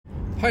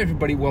Hi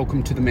everybody,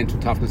 welcome to the Mental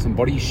Toughness and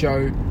Body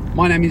Show.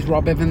 My name is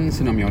Rob Evans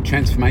and I'm your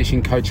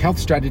transformation coach, health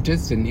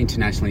strategist and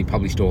internationally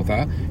published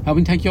author,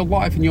 helping take your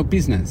life and your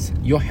business,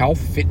 your health,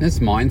 fitness,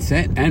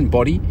 mindset and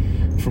body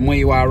from where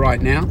you are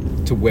right now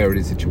to where it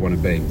is that you want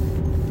to be.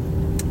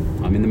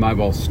 I'm in the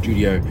mobile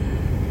studio.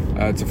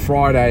 It's a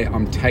Friday.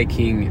 I'm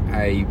taking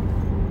a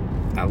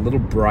little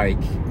break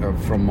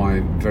from my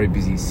very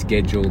busy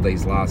schedule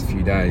these last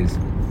few days,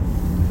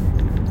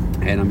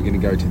 and I'm going to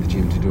go to the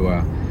gym to do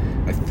a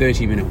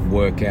 30-minute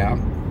workout,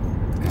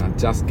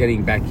 just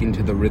getting back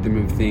into the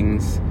rhythm of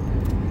things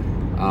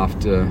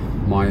after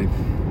my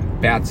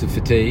bouts of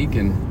fatigue,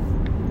 and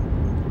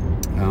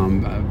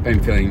I've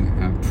been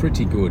feeling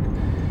pretty good,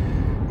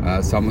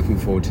 so I'm looking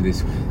forward to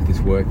this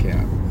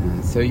workout.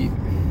 I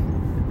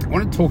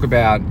want to talk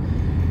about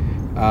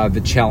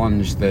the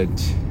challenge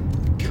that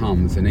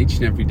comes, and each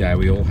and every day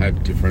we all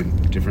have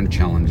different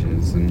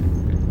challenges, and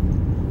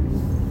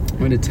I'm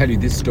going to tell you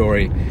this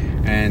story,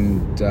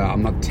 and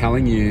I'm not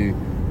telling you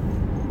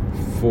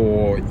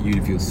for you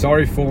to feel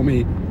sorry for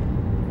me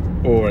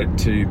or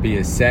to be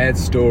a sad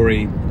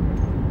story,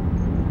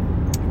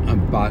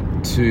 but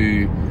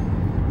to,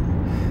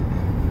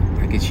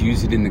 I guess,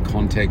 use it in the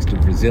context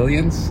of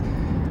resilience,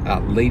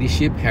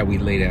 leadership, how we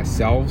lead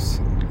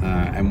ourselves,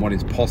 and what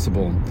is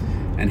possible,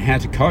 and how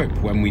to cope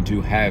when we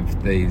do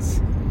have these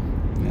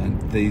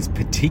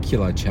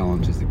particular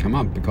challenges that come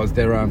up, because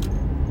there are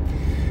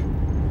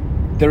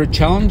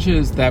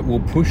challenges that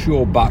will push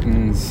your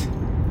buttons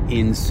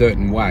in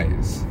certain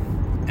ways,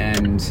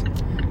 and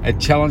a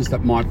challenge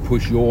that might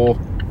push your,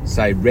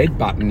 say, red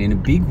button in a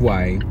big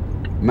way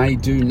may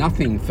do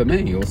nothing for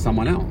me or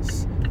someone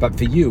else, but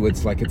for you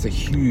it's a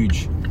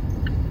huge,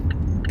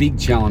 big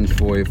challenge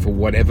for you for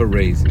whatever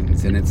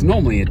reasons, and it's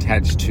normally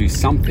attached to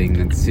something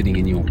that's sitting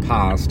in your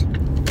past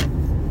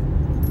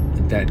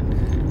that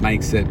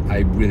makes it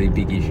a really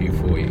big issue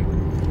for you.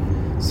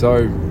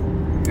 So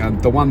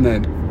the one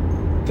that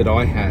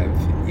I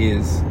have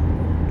is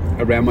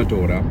around my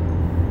daughter,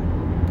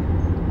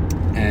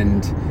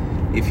 and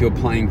if you're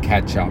playing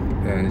catch up,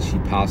 she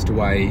passed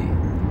away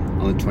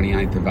on the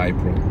 28th of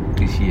April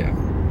this year.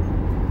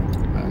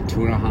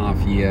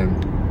 2.5 year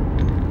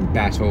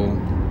battle.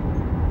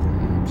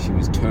 She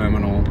was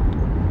terminal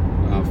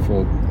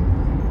for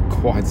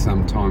quite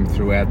some time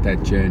throughout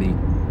that journey,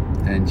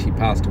 and she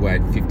passed away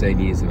at 15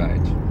 years of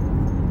age.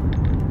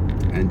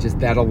 And just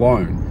that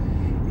alone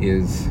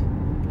is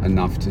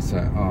enough to say,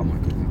 oh my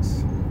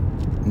goodness.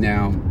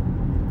 Now,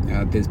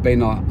 there's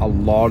been a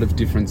lot of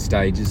different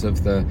stages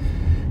of the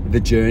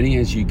journey,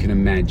 as you can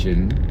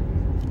imagine,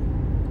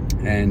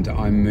 and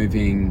I'm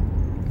moving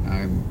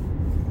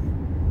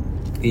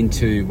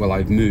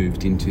I've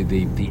moved into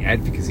the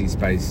advocacy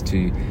space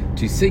to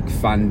seek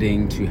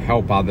funding to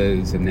help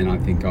others, and then I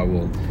think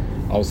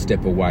I'll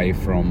step away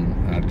from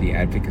the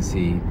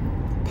advocacy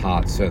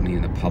part, certainly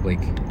in the public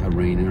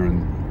arena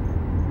and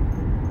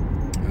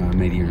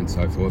media and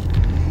so forth,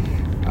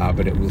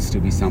 but it will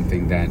still be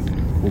something that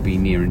will be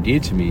near and dear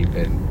to me,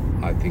 but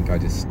I think I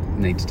just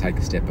need to take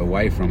a step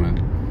away from it.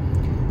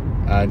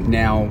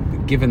 Now,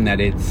 given that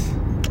it's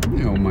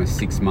almost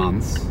 6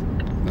 months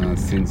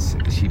since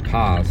she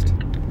passed,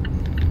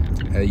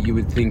 you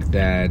would think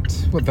that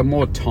the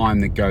more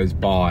time that goes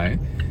by,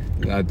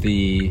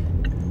 the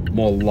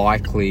more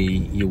likely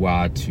you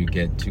are to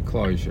get to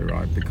closure,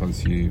 right?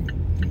 Because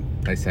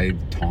they say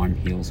time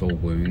heals all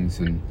wounds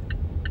and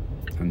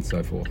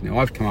so forth. Now,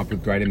 I've come up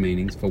with greater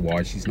meanings for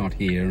why she's not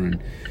here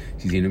and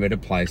she's in a better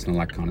place and all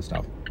that kind of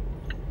stuff.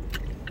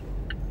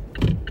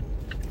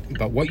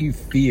 But what you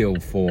feel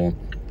for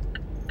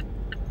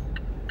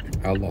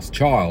a lost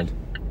child,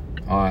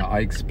 I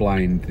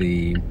explained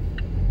the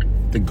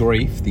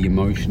grief, the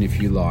emotion,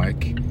 if you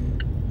like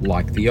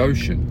the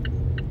ocean.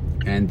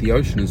 And the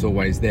ocean is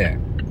always there.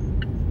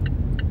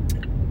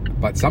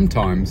 But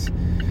sometimes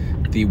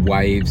the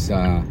waves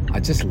are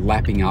just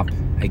lapping up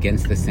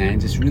against the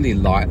sand, just really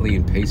lightly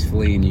and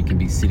peacefully, and you can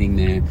be sitting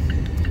there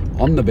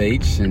on the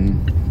beach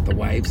and the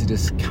waves are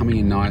just coming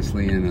in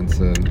nicely, and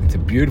it's a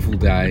beautiful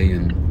day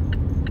and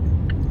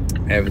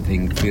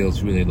everything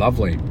feels really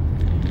lovely.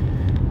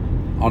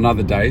 On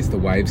other days the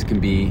waves can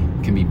be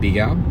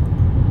bigger,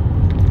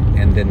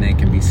 and then there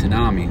can be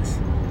tsunamis.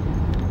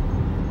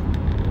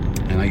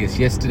 And I guess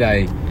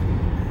yesterday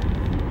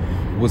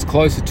was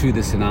closer to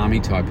the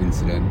tsunami type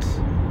incident,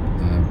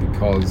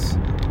 because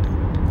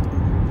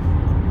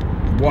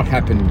what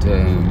happened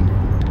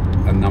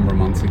a number of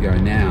months ago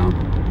now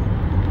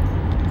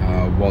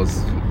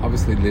was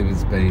obviously Liv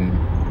has been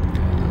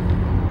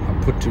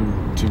put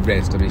to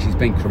rest. I mean, she's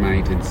been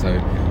cremated, so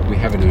we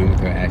have an urn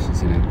with her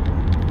ashes in it.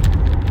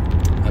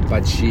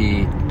 But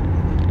she,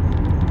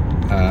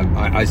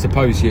 I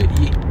suppose you're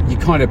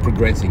kind of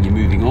progressing, you're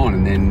moving on,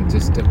 and then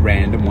just at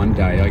random one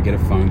day I get a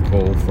phone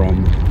call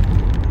from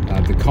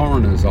the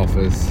coroner's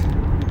office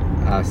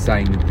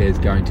saying that there's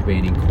going to be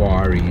an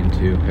inquiry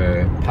into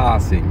her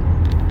passing.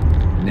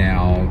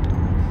 Now,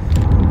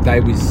 they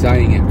were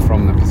saying it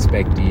from the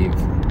perspective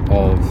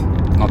of,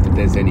 not that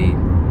there's any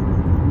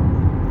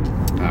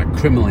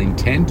criminal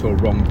intent or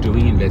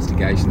wrongdoing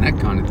investigation, that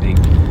kind of thing.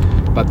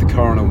 But the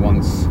coroner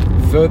wants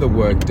further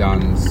work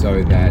done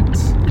so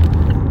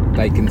that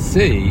they can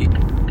see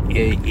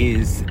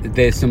is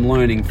there's some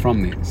learning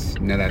from this.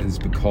 Now, that is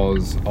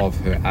because of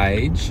her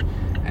age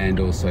and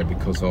also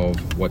because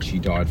of what she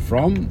died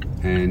from,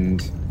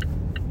 and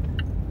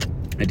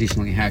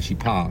additionally how she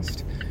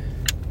passed.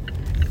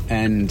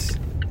 And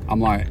I'm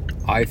like,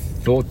 I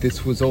thought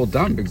this was all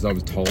done because I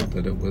was told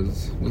that it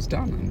was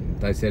done, and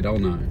they said, oh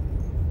no,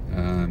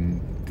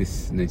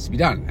 this needs to be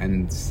done.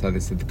 And so they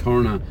said the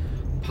coroner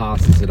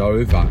passes it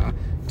over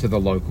to the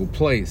local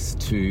police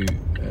to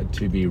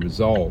be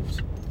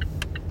resolved.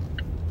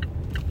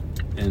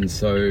 And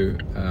so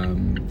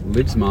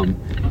Liv's mum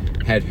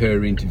had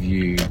her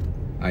interview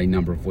a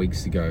number of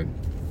weeks ago,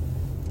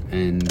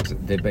 and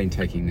they've been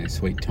taking their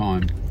sweet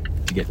time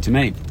to get to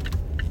me.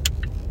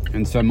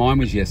 And so mine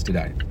was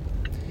yesterday.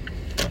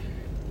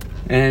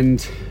 And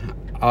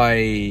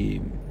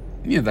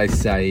they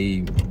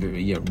say,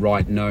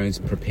 write, nose,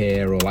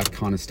 prepare, all that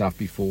kind of stuff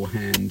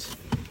beforehand,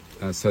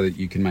 so that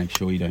you can make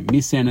sure you don't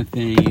miss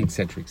anything,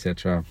 etc.,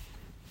 etc.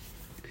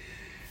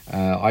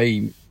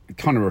 I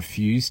kind of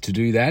refused to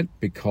do that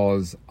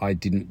because I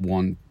didn't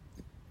want.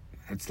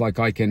 It's like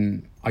I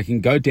can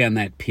go down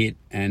that pit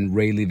and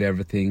relive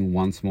everything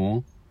once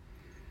more,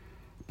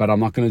 but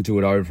I'm not going to do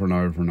it over and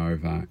over and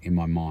over in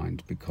my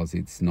mind because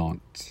it's not.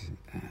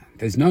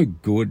 There's no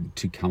good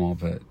to come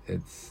of it.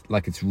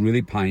 It's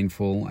really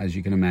painful, as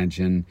you can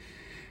imagine,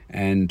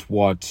 and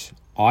what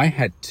I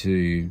had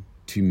to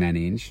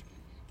manage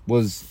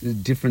was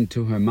different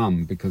to her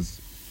mum,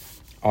 because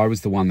I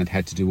was the one that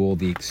had to do all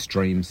the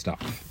extreme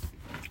stuff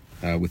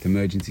with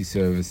emergency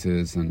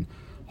services and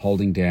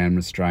holding down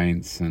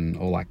restraints and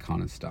all that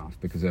kind of stuff,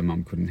 because her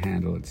mum couldn't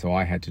handle it. So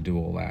I had to do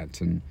all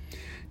that and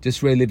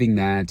just reliving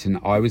that. And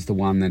I was the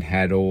one that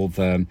had all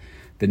the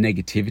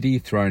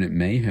negativity thrown at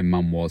me. Her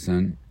mum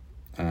wasn't.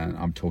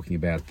 I'm talking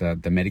about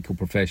the medical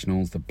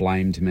professionals that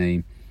blamed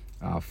me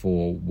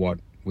for what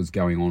was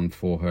going on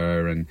for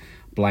her, and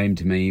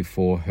blamed me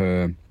for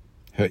her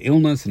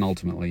illness and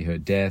ultimately her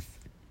death.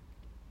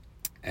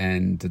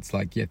 And it's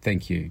like, yeah,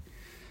 thank you.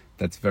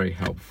 That's very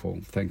helpful.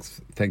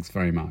 Thanks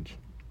very much.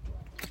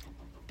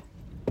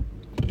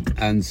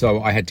 And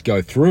so I had to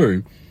go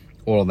through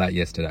all of that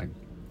yesterday.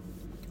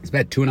 It's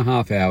about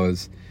 2.5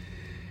 hours.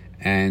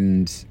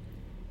 And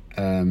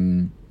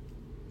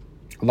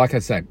like I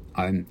say,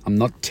 I'm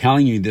not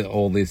telling you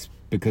all this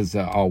because,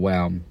 oh,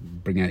 wow,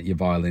 bring out your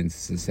violins.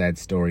 It's a sad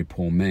story,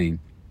 poor me.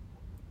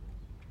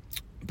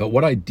 But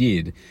what I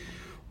did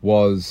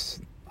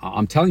was,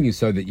 I'm telling you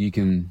so that you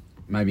can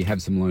maybe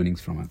have some learnings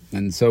from it.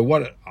 And so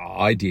what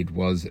I did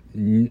was,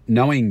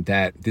 knowing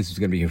that this was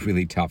going to be a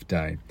really tough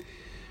day,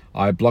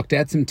 I blocked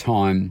out some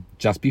time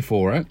just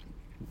before it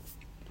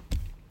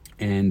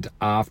and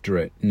after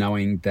it,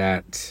 knowing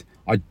that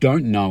I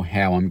don't know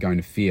how I'm going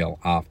to feel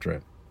after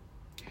it.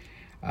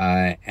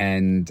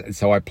 And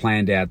so I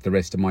planned out the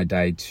rest of my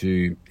day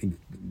to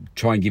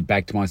try and give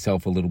back to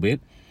myself a little bit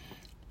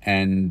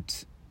and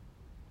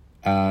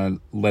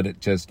let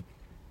it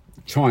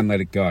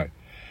go.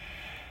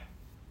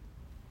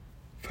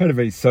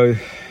 So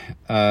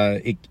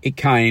it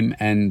came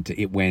and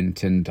it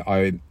went,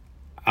 and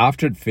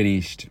after it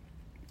finished,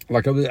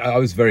 I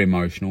was very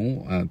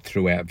emotional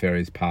throughout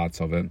various parts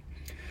of it,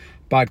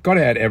 but got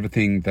out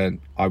everything that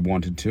I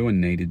wanted to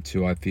and needed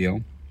to, I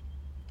feel.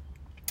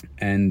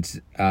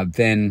 And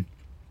then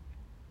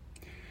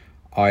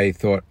I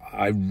thought,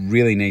 I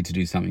really need to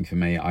do something for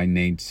me. I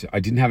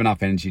didn't have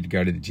enough energy to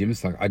go to the gym.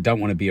 It's like, I don't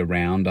want to be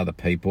around other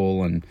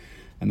people and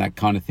that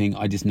kind of thing.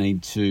 I just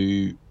need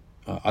to,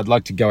 I'd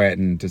like to go out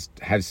and just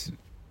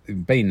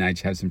be in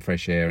nature, have some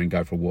fresh air and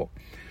go for a walk.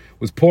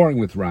 It was pouring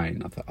with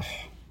rain. I thought, oh,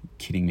 you're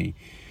kidding me.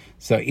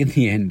 So in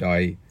the end,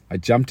 I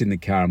jumped in the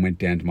car and went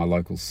down to my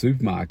local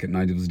supermarket, and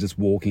I was just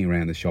walking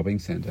around the shopping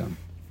centre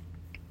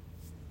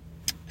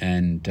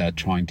and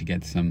trying to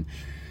get some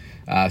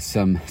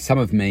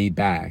of me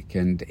back.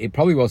 And it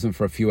probably wasn't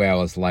for a few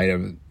hours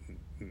later,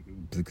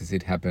 because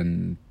it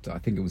happened, I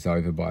think it was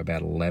over by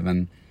about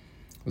 11.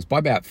 It was by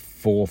about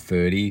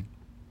 4:30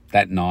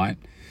 that night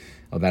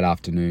or that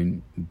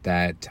afternoon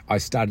that I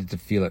started to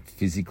feel it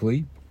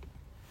physically.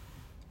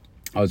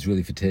 I was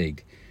really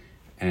fatigued,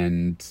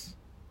 and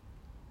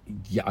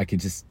yeah, I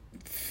could just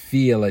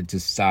feel it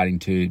just starting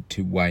to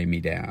weigh me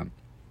down.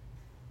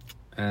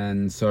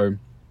 And so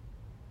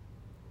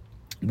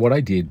what I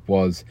did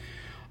was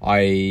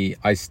I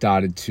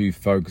started to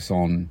focus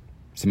on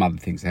some other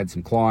things. I had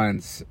some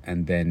clients,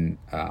 and then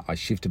I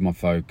shifted my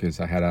focus.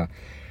 I had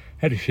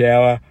a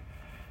shower,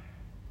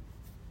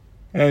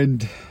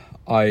 and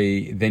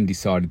I then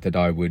decided that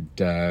I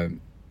would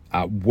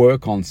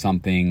work on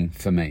something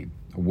for me,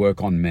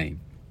 work on me.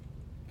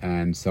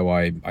 And so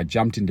I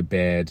jumped into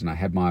bed and I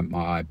had my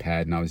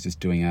iPad, and I was just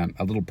doing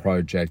a little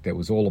project that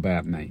was all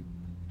about me.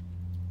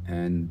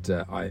 And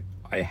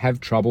I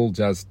have trouble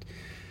just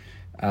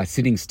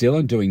sitting still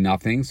and doing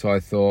nothing. So I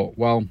thought,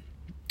 well,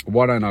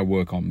 why don't I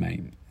work on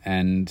me?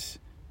 And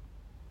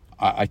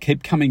I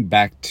keep coming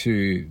back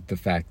to the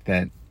fact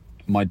that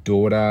my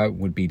daughter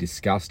would be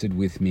disgusted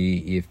with me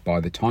if by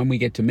the time we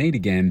get to meet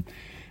again,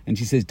 and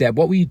she says, Dad,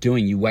 what were you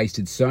doing? You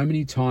wasted so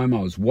many time.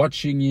 I was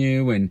watching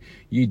you and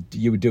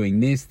you were doing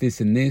this,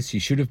 and this. You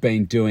should have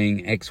been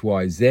doing X,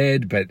 Y, Z,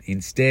 but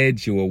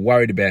instead you were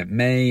worried about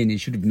me, and you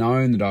should have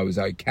known that I was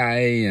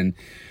okay and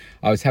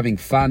I was having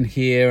fun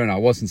here and I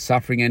wasn't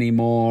suffering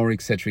anymore,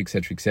 etc.,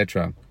 etc.,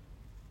 etc.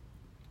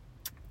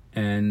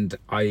 And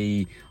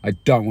I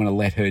don't want to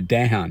let her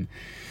down.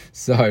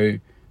 So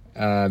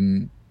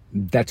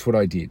that's what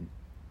I did.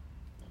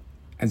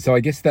 And so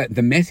I guess that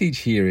the message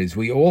here is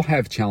we all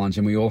have challenge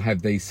and we all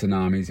have these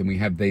tsunamis, and we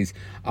have these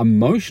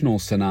emotional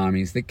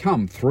tsunamis that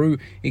come through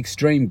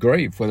extreme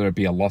grief, whether it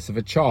be a loss of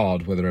a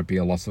child, whether it be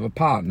a loss of a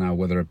partner,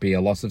 whether it be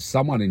a loss of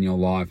someone in your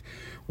life,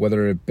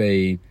 whether it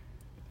be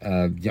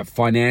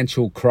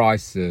financial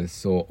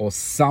crisis or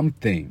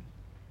something.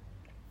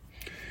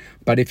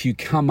 But if you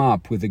come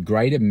up with a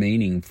greater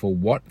meaning for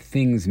what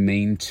things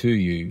mean to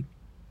you,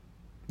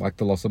 like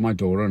the loss of my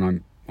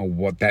daughter, or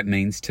what that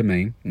means to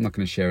me. I'm not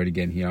going to share it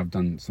again here. I've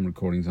done some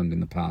recordings on it in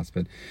the past,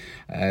 but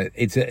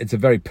it's a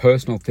very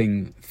personal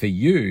thing for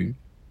you.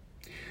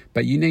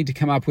 But you need to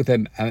come up with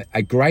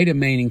a greater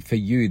meaning for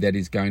you that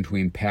is going to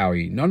empower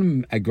you, not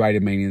a greater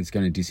meaning that's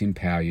going to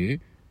disempower you.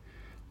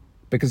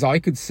 Because I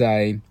could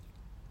say,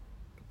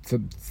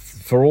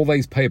 for all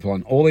these people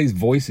and all these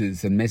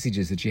voices and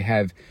messages that you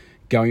have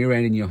going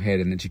around in your head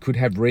and that you could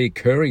have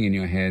reoccurring in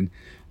your head,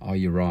 oh,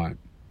 you're right.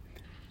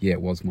 Yeah,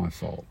 it was my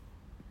fault.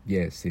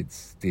 Yes,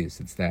 it's this,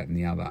 it's that, and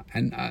the other.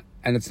 And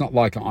it's not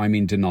like I'm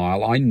in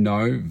denial. I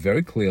know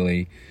very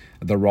clearly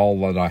the role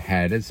that I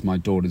had as my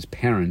daughter's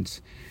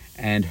parent,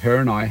 and her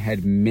and I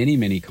had many,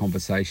 many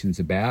conversations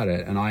about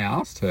it. And I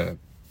asked her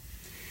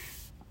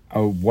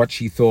what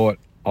she thought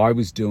I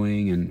was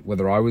doing and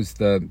whether I was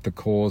the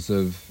cause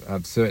of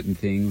certain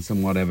things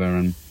and whatever.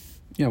 And,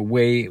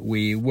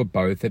 we were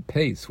both at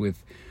peace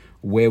with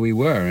where we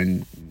were.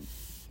 And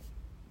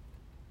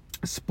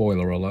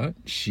spoiler alert,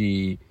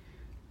 she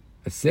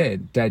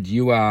said, Dad,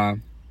 you are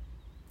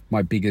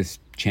my biggest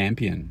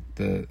champion,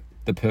 the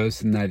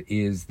person that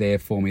is there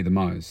for me the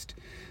most,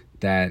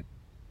 that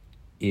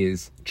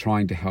is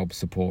trying to help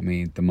support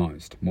me the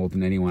most, more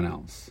than anyone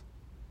else.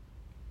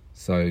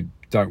 So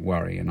don't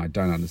worry, and I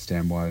don't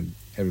understand why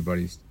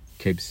everybody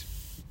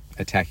keeps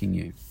attacking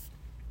you.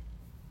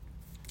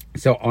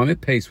 So I'm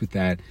at peace with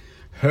that.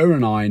 Her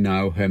and I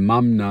know, her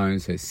mum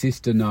knows, her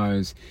sister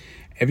knows,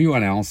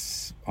 everyone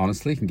else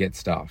honestly can get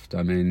stuffed.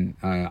 I mean,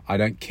 I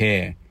don't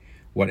care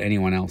what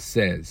anyone else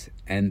says.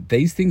 And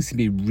these things can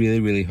be really,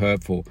 really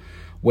hurtful.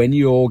 When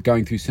you're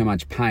going through so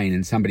much pain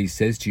and somebody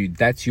says to you,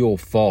 that's your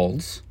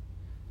fault,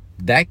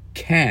 that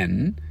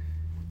can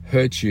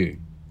hurt you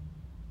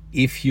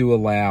if you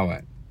allow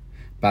it.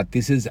 But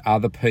this is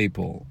other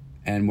people.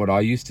 And what I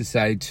used to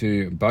say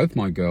to both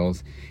my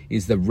girls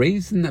is the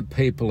reason that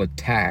people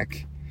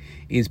attack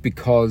is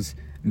because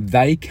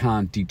they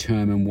can't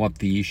determine what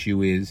the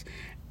issue is,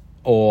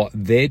 or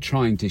they're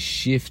trying to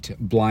shift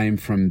blame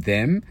from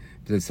them.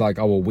 It's like,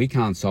 oh, well, we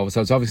can't solve it,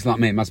 so it's obviously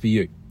not me, it must be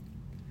you.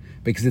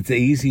 Because it's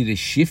easy to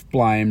shift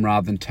blame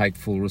rather than take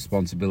full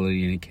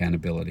responsibility and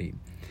accountability.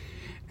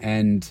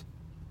 And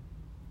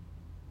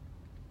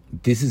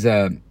this is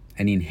an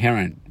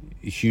inherent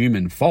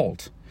human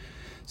fault.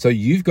 So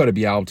you've got to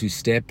be able to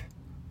step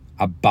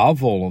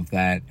above all of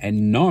that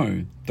and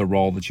know the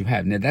role that you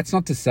have. Now, that's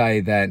not to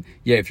say that,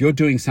 if you're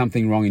doing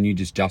something wrong and you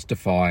just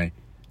justify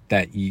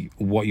that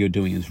what you're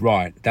doing is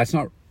right, that's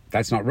not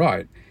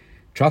right.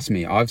 Trust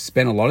me, I've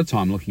spent a lot of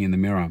time looking in the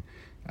mirror,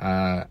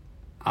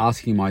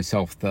 asking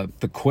myself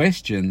the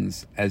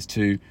questions as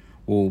to,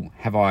 well,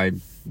 have I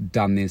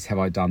done this, have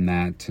I done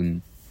that,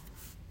 and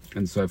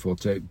so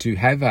forth, to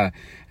have a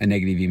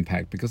negative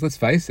impact. Because let's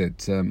face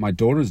it, my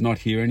daughter is not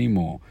here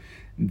anymore.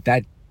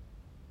 That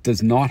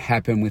does not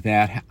happen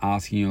without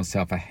asking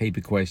yourself a heap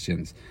of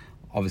questions,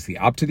 obviously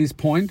up to this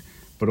point,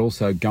 but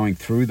also going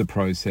through the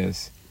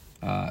process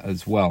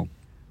as well.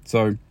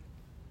 So,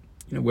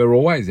 we're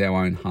always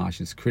our own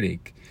harshest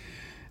critic.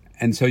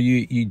 And so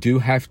you do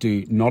have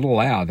to not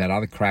allow that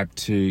other crap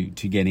to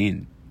get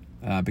in,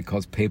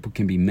 because people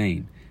can be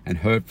mean and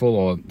hurtful,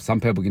 or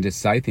some people can just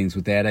say things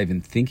without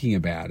even thinking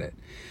about it.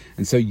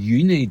 And so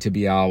you need to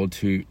be able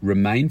to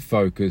remain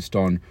focused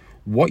on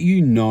what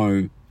you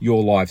know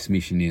your life's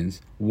mission is,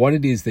 what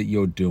it is that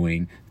you're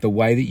doing, the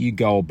way that you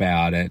go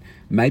about it.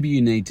 Maybe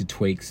you need to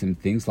tweak some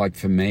things. Like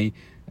for me,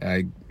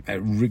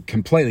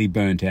 completely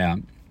burnt out.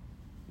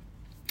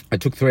 I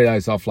took 3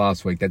 days off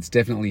last week. That's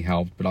definitely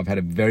helped, but I've had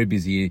a very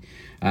busy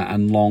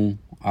and long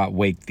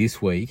week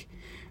this week.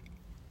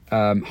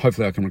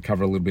 Hopefully I can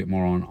recover a little bit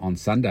more on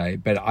Sunday,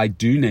 but I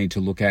do need to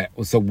look at,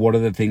 so what are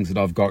the things that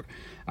I've got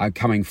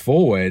coming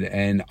forward,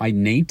 and I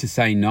need to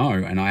say no,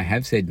 and I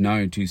have said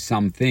no to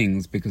some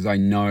things because I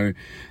know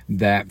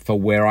that for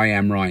where I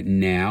am right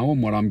now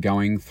and what I'm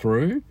going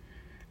through,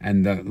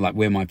 and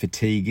where my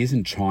fatigue is,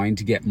 and trying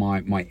to get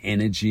my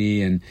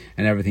energy and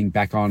everything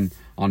back on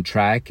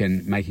track,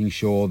 and making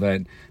sure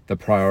that the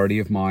priority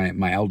of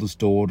my eldest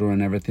daughter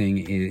and everything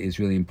is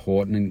really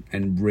important,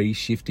 and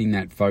reshifting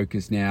that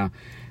focus now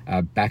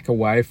back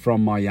away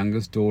from my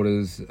youngest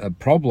daughter's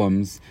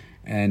problems,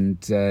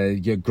 and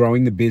you're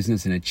growing the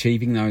business and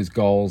achieving those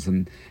goals,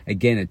 and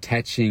again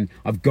attaching,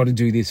 I've got to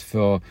do this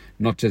for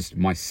not just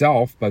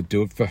myself, but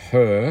do it for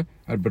her,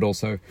 but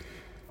also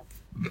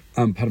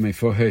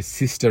for her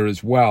sister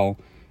as well,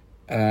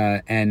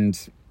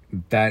 and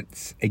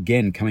that's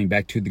again coming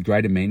back to the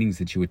greater meanings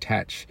that you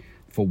attach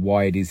for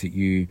why it is that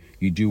you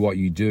do what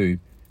you do.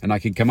 And I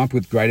could come up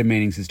with greater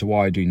meanings as to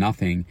why I do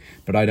nothing,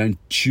 but I don't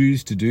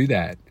choose to do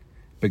that,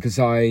 because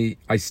I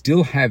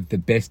still have the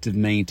best of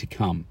me to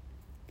come.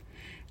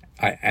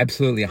 I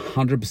absolutely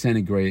 100%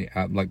 agree,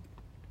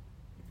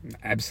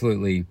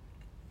 absolutely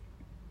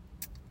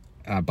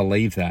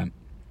believe that.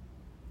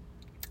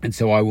 And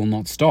so I will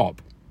not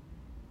stop.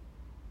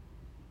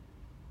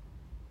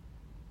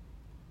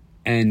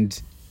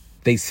 And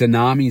these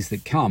tsunamis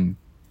that come,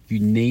 you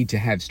need to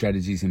have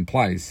strategies in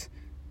place.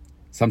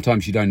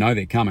 Sometimes you don't know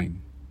they're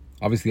coming.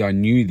 Obviously, I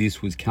knew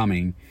this was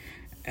coming,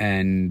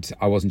 and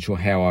I wasn't sure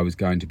how I was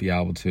going to be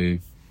able to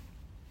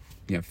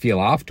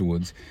feel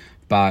afterwards.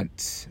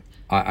 But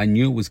I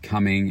knew it was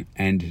coming,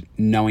 and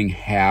knowing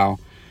how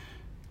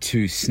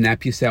to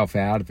snap yourself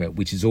out of it,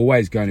 which is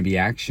always going to be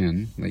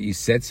action. That you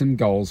set some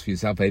goals for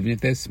yourself, even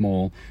if they're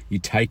small. You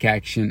take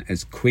action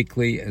as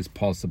quickly as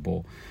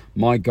possible.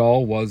 My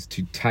goal was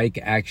to take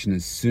action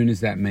as soon as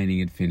that meeting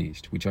had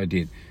finished, which I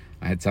did.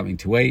 I had something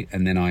to eat,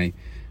 and then I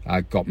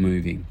got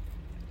moving,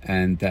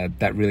 and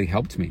that really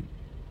helped me.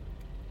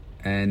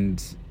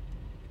 And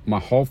my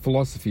whole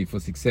philosophy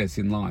for success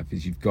in life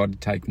is you've got to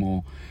take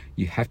more.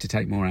 You have to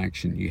take more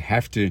action. You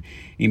have to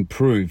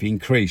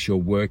increase your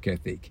work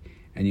ethic.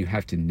 And you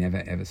have to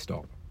never, ever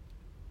stop.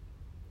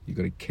 You've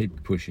got to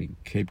keep pushing,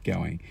 keep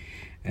going,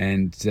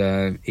 and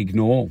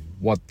ignore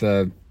what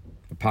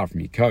apart from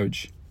your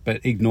coach,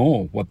 but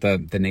ignore what the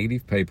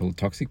negative people,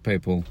 toxic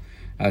people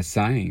are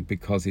saying,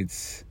 because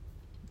it's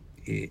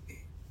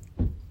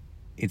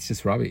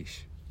just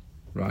rubbish,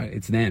 right?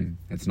 It's them.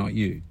 It's not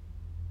you.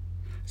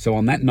 So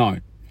on that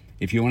note,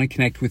 if you want to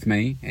connect with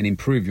me and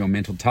improve your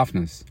mental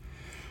toughness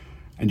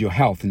and your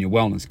health and your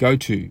wellness, go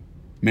to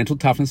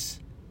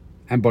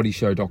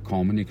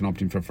mentaltoughnessandbodyshow.com, and you can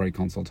opt in for a free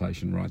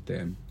consultation right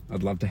there.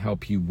 I'd love to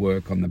help you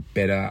work on the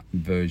better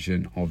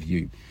version of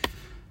you.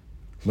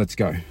 Let's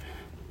go.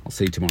 I'll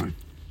see you tomorrow.